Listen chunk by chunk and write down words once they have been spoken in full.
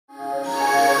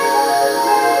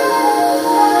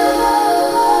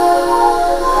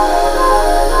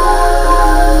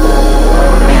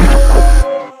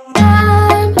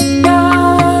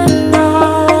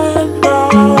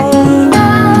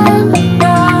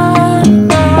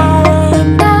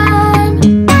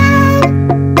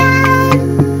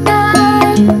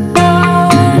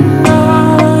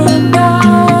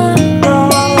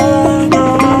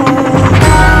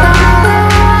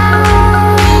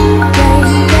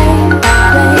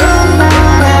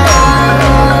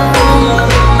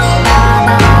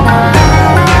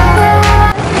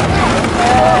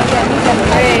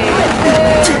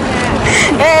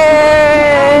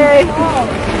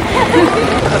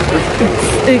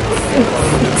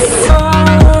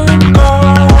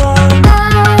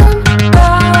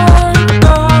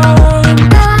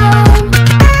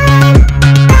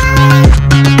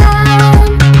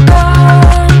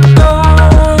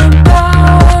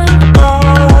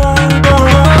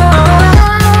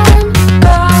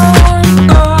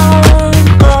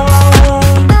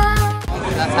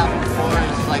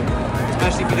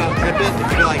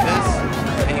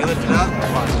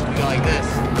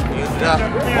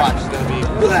Watch, it's gonna be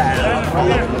all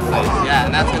over the place. Yeah,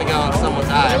 and that's gonna go on someone's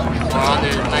eye or on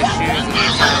their nice shoes, and then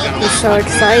someone's gonna He's so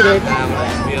excited.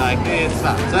 be like, hey,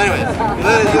 stop. So anyways,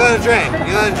 you let it drain.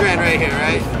 You let it drain right here,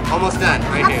 right? Almost done,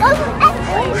 right here.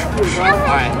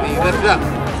 Alright, then you lift it up.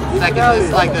 Second,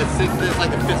 this is like the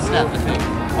fifth step, I think.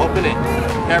 Open it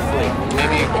carefully.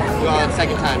 Maybe go on the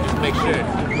second time, just make sure.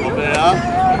 Open it up.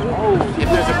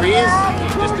 If there's a breeze, you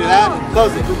just do that.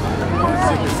 Close it.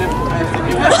 Super simple.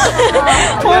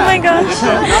 Oh my gosh.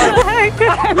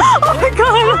 Oh my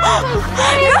god.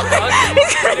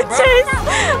 He's gonna chase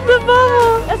the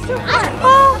bubble. That's too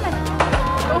far.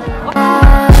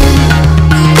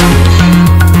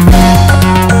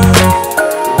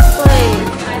 Like,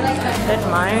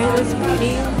 admire this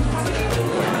beauty.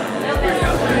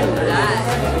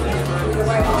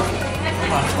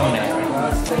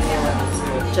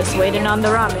 Just waiting on the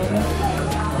ramen.